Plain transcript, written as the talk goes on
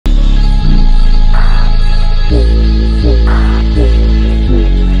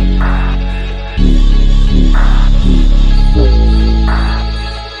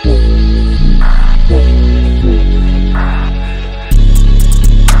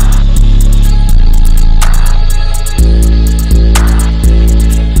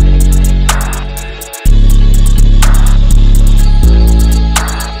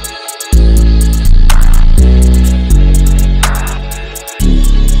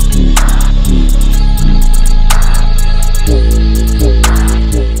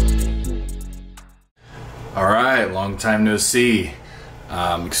time no see.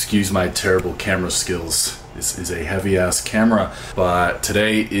 Excuse my terrible camera skills. This is a heavy ass camera, but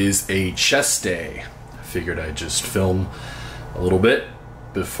today is a chest day. I figured I'd just film a little bit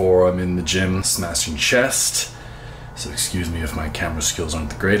before I'm in the gym smashing chest. So excuse me if my camera skills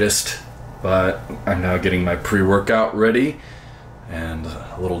aren't the greatest, but I'm now getting my pre-workout ready and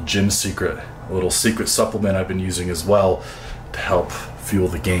a little gym secret, a little secret supplement I've been using as well to help fuel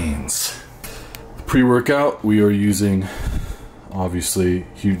the gains. Pre-workout, we are using obviously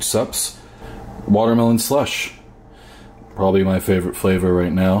huge sups, watermelon slush. Probably my favorite flavor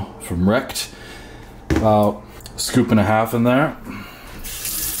right now from Wrecked. About a scoop and a half in there.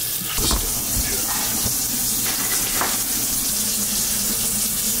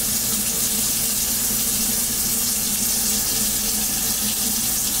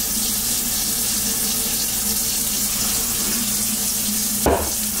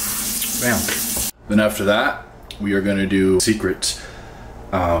 Bam. Then after that, we are going to do a secret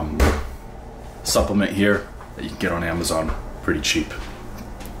supplement here that you can get on Amazon pretty cheap.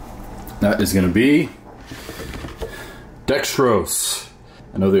 That is going to be dextrose.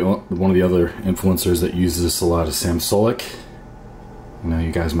 I know one of the other influencers that uses this a lot is Sam Solik. I know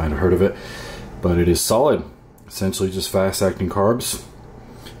you guys might have heard of it, but it is solid. Essentially just fast-acting carbs.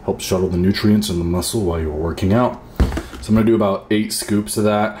 Helps shuttle the nutrients in the muscle while you're working out. So I'm going to do about 8 scoops of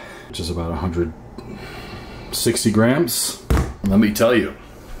that, which is about 160 grams. Let me tell you,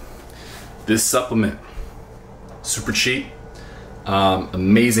 this supplement, super cheap,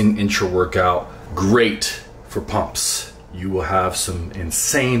 amazing intra-workout, great for pumps. You will have some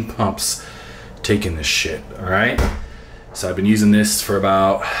insane pumps taking this shit, all right? So I've been using this for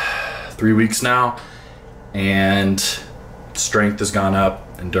about 3 weeks now, and strength has gone up,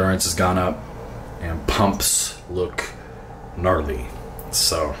 endurance has gone up, and pumps look gnarly.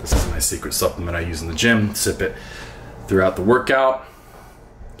 So this is my secret supplement I use in the gym. Sip it throughout the workout.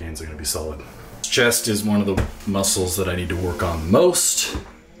 Gains are gonna be solid. Chest is one of the muscles that I need to work on most,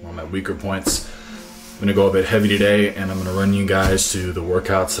 one of my weaker points. I'm gonna go a bit heavy today, and I'm gonna run you guys through the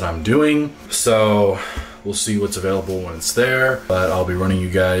workouts that I'm doing. So we'll see what's available when it's there, but I'll be running you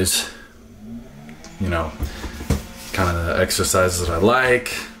guys, you know, kind of the exercises that I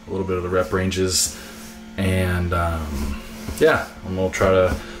like, a little bit of the rep ranges, and yeah, I'm gonna try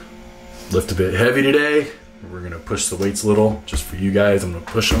to lift a bit heavy today. We're gonna push the weights a little, just for you guys. I'm gonna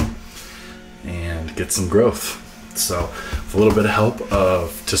push them and get some growth. So with a little bit of help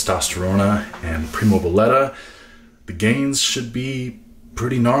of testosterone and Primoboleta, the gains should be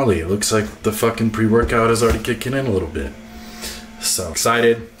pretty gnarly. It looks like the fucking pre-workout is already kicking in a little bit. So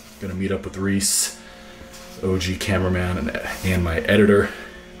excited. Gonna meet up with Reese, OG cameraman and my editor,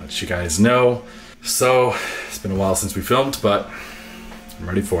 let you guys know. So it's been a while since we filmed, but I'm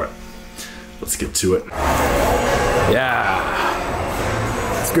ready for it. Let's get to it. Yeah.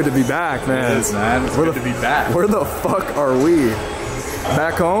 It's good to be back, man. It is, man. It's good to be back. Where the fuck are we?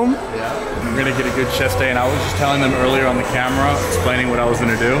 Back home? Yeah. We're gonna get a good chest day, and I was just telling them earlier on the camera, explaining what I was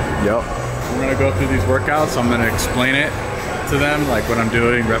gonna do. Yep. We're gonna go through these workouts. I'm gonna explain it to them, like what I'm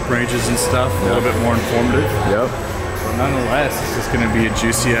doing, rep ranges and stuff, a little bit more informative. Yep. But nonetheless, it's just gonna be a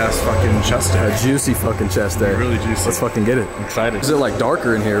juicy ass fucking chest day. A juicy fucking chest day. Really juicy. Let's fucking get it. I'm excited. Is it like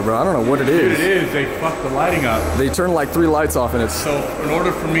darker in here, bro? I don't know what it is. Dude, it is. They fucked the lighting up. They turn like 3 lights off and it's... So in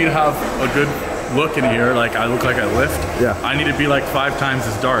order for me to have a good look in here, like I look like I lift, yeah, I need to be like 5 times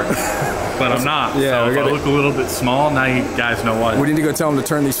as dark. But I'm not. Yeah, so if I look a little bit small, now you guys know why. We need to go tell them to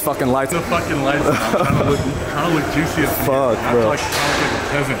turn these fucking lights. The fucking lights. I'm trying to look juicy as fuck, bro. I feel like a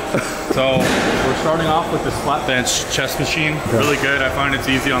peasant. So we're starting off with this flat bench chest machine. Really good. I find it's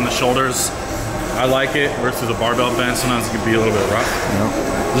easy on the shoulders. I like it versus a barbell bench. Sometimes it can be a little bit rough. Yep.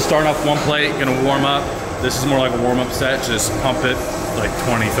 Just starting off 1 plate, gonna warm up. This is more like a warm-up set. Just pump it like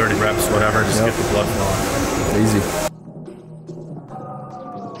 20, 30 reps, whatever. Just get the blood flowing. Easy.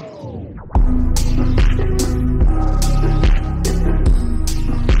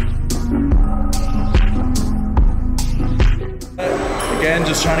 Again,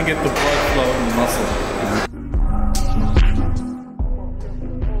 just trying to get the blood flow in the muscle.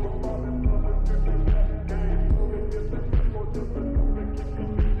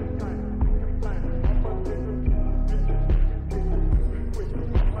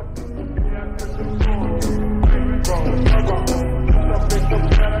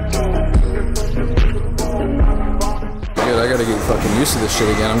 I gotta get fucking used to this shit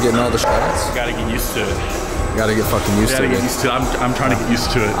again. I'm getting all the shots. You gotta get used to it. Gotta get fucking used to it. I'm trying to get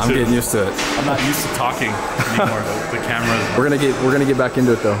used to it. I'm getting used to it. I'm not used to talking anymore. The cameras. We're gonna get back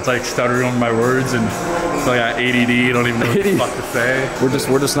into it though. It's like stuttering on my words and So I got ADD, don't even know what the fuck to say.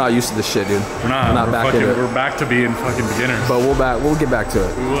 We're just not used to this shit, dude. We're not back in it. We're back to being fucking beginners. But we'll get back to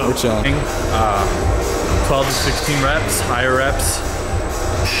it. We will. We're chilling. 12 to 16 reps, higher reps.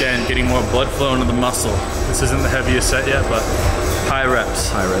 Again, getting more blood flow into the muscle. This isn't the heaviest set yet, but high reps.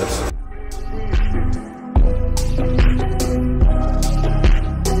 High reps.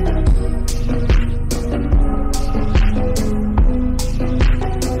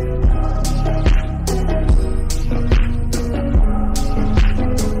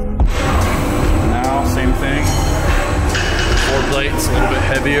 Now, same thing. 4 plates, a little bit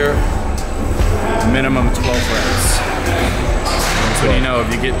heavier. Minimum 12 reps. So you know,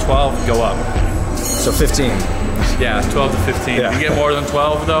 if you get 12, go up. So 15. Yeah, 12 to 15. Yeah. If you get more than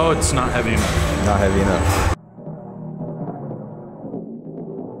 12 though, it's not heavy enough. Not heavy enough.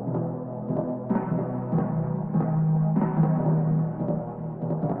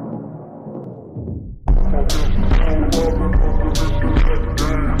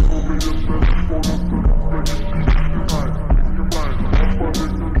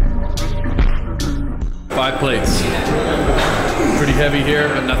 Five plates. Pretty heavy here,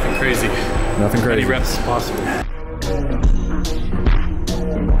 but nothing crazy. Nothing crazy. Any reps as possible.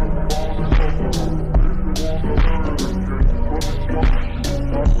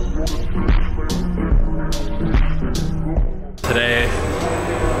 Today,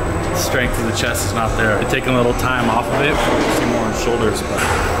 strength of the chest is not there. Taking a little time off of it, focusing more on shoulders, but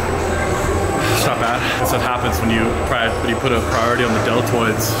it's not bad. That's what happens when you put a priority on the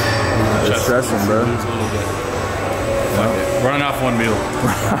deltoids. It's stressing, bro. Lose a little bit. Fuck it. Running off one meal.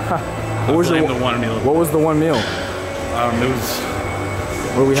 What was the one meal? What was the one meal? It was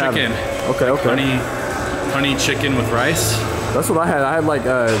What do we chicken. have? Okay. Honey chicken with rice. That's what I had. I had like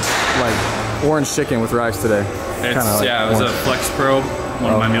orange chicken with rice today. It was a Flex Pro,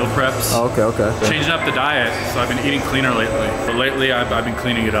 one of my meal preps. Oh, okay. Changing up the diet, so I've been eating cleaner lately. But lately, I've been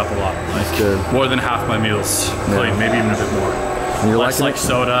cleaning it up a lot. Like good. More than half my meals clean, maybe even a bit more. And you're less like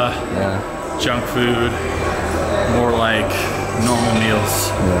soda, junk food, more like normal meals.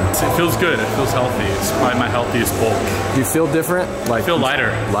 Yeah. It feels good. It feels healthy. It's probably my healthiest bulk. Do you feel different? Like I feel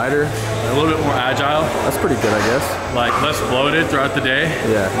lighter. Lighter? A little bit more agile. That's pretty good, I guess. Like less bloated throughout the day.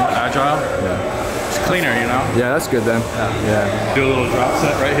 Yeah. More agile. Yeah. It's cleaner, you know? Yeah, that's good then. Yeah. Do a little drop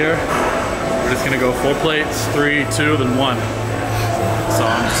set right here. We're just gonna go 4 plates, 3, 2, then 1. So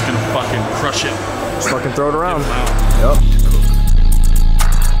I'm just gonna fucking crush it. Just fucking throw it around. Yep.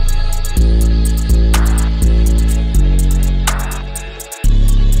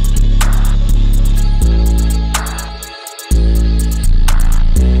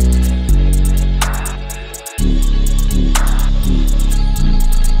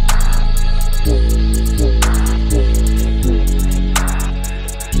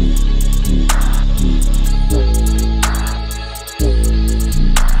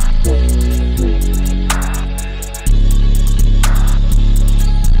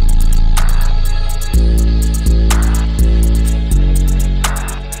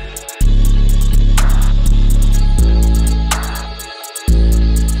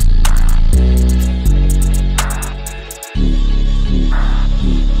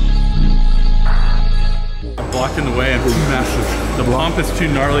 Blocking the way, I'm too massive. The pump is too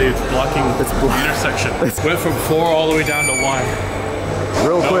gnarly, it's blocking the intersection. Went from 4 all the way down to 1.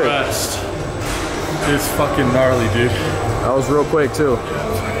 Real quick. Rest. It's fucking gnarly, dude. That was real quick too.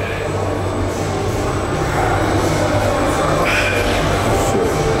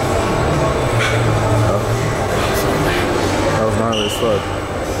 That was gnarly as fuck.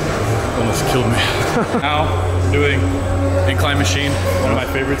 Almost killed me. Now, I'm doing incline machine, one of my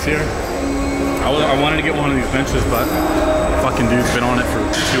favorites here. I wanted to get one of these benches, but fucking dude's been on it for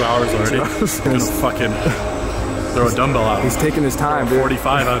 2 hours already. He's gonna fucking throw a dumbbell out. He's taking his time, dude.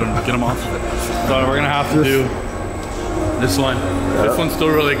 45 out of him to get him off of it. So we're gonna have to do this one. This one's still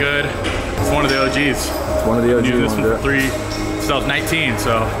really good. It's one of the OGs. It's one of the OGs. This one for 2019,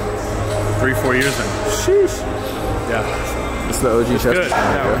 so 3-4 years in. Sheesh. Yeah. It's the OG chest. Good.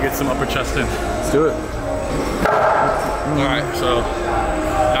 Yeah, we'll get some upper chest in. Let's do it. All right, so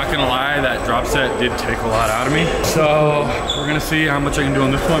not gonna lie, that drop set did take a lot out of me. So we're gonna see how much I can do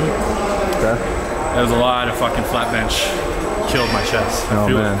on this one. Okay. There's a lot of fucking flat bench. Killed my chest. Oh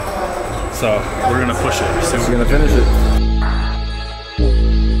man. So we're gonna push it. We're gonna finish it.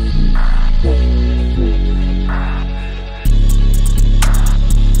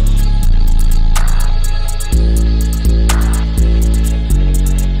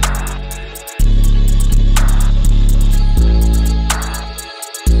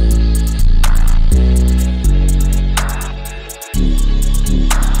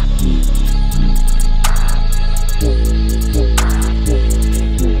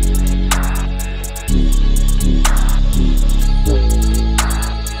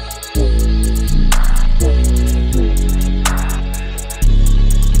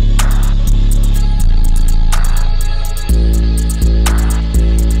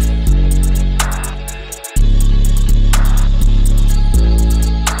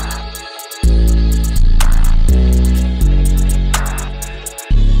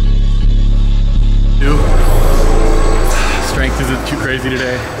 isn't too crazy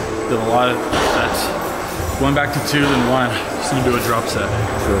today. Did a lot of sets. Going back to 2, then 1. Just gonna do a drop set.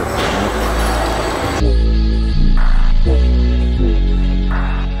 Sure.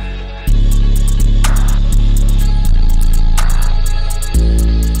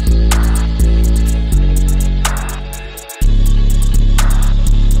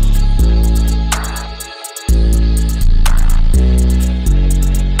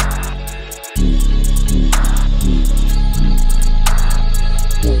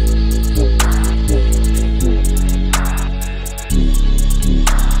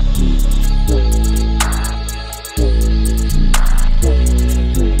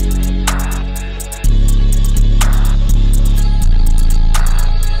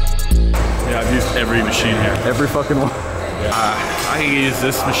 Every machine here. Every fucking one. I can use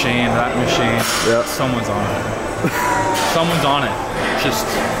this machine, that machine. Yeah. Someone's on it. Someone's on it. Just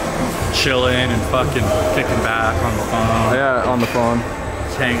chilling and fucking kicking back on the phone. Yeah, on the phone.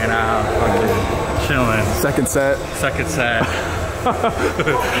 Just hanging out, fucking chilling. Second set. Second set.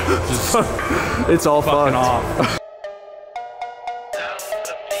 Just it's all fucking fucked. off.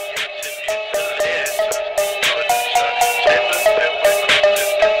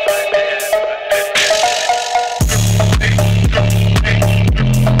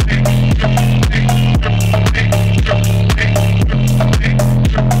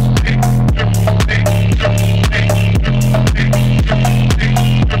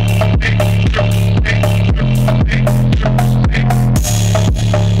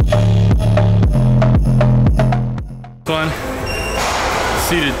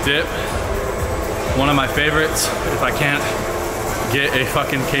 Seated dip, one of my favorites. If I can't get a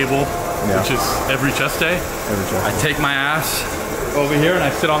fucking cable, which is every chest day, I take my ass over here and I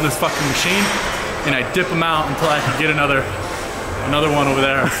sit on this fucking machine and I dip them out until I can get another one over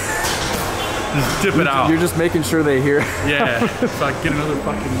there. Just dip it out. You're just making sure they hear. Yeah, so I can get another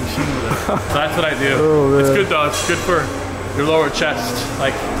fucking machine over there. So that's what I do. Oh, it's good though. It's good for your lower chest.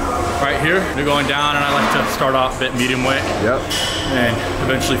 Like right here, you're going down, and I like to start off a bit medium weight. Yep. And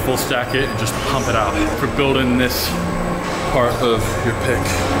eventually full stack it and just pump it out for building this part of your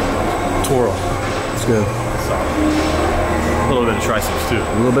pectoral. It's good. So a little bit of triceps too.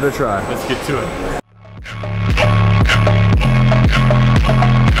 A little bit of try. Let's get to it.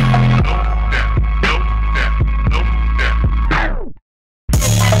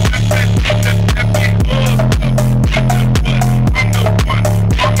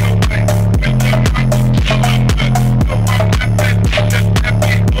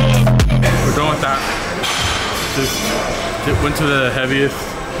 Went to the heaviest,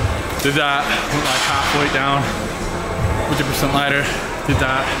 did that, went like halfway down, 50% lighter, did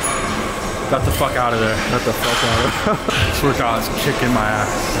that, got the fuck out of there. Got the fuck out of there. This workout is kicking my ass.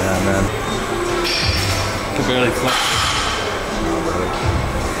 Yeah, man. Can barely flex.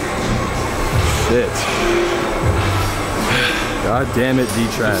 Shit. God damn it,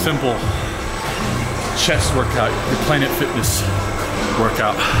 DTREN. Simple chest workout, your Planet Fitness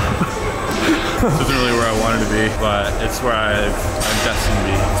workout. This isn't really where I wanted to be, but it's where I'm destined to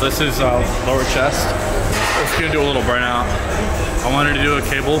be. So this is lower chest. I'm just gonna do a little burnout. I wanted to do a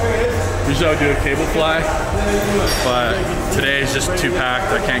cable. Usually I would do a cable fly, but today is just too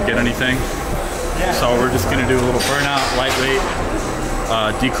packed. I can't get anything. So we're just gonna do a little burnout, lightweight,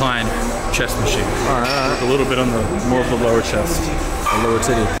 decline chest machine. All right. A little bit on the more of the lower chest. The lower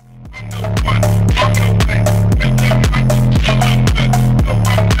titty.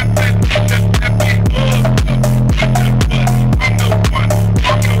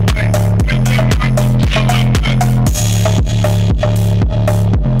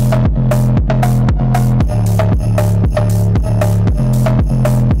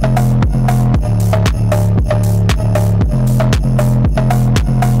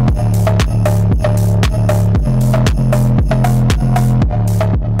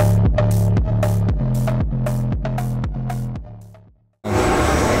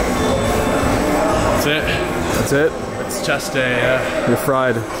 That's it? It's chest day, yeah. You're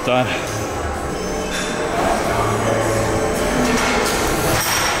fried. It's done.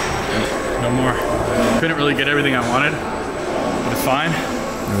 No more. Couldn't really get everything I wanted, but it's fine.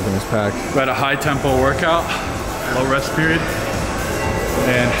 Everything is packed. We had a high tempo workout, low rest period.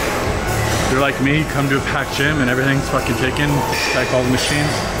 And if you're like me, come to a packed gym and everything's fucking taken, like all the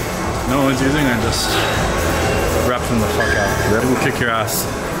machines no one's using, and just reps them the fuck out. It will kick your ass.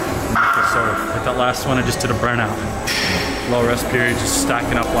 Like that last one, I just did a burnout. Low rest period, just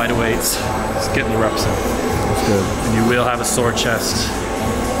stacking up lighter weights, just getting the reps in. That's good. And you will have a sore chest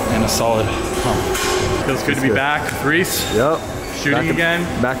and a solid pump. Feels good to be back with Reese. Yep. Shooting again.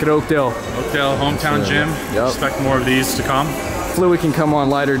 Back at Oakdale. Oakdale, hometown gym. Yep. Expect more of these to come. Hopefully we can come on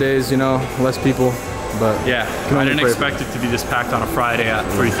lighter days, you know, less people. But yeah, I didn't expect it to be this packed on a Friday at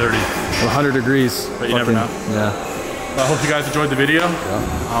 3:30. 100 degrees. But you never know. Yeah. Well, I hope you guys enjoyed the video.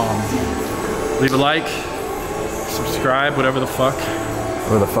 Yeah. Leave a like, subscribe, whatever the fuck.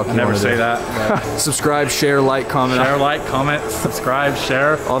 Whatever the fuck I you never wanna say do. that. Subscribe, share, like, comment. Share, like, comment, subscribe,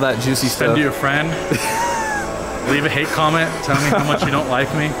 share. All that juicy Send stuff. to your friend. Leave a hate comment. Tell me how much you don't like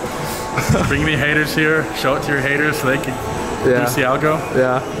me. Bring me haters here. Show it to your haters so they can boost the algo.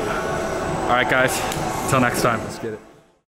 Yeah. All right, guys. Until next time. Let's get it.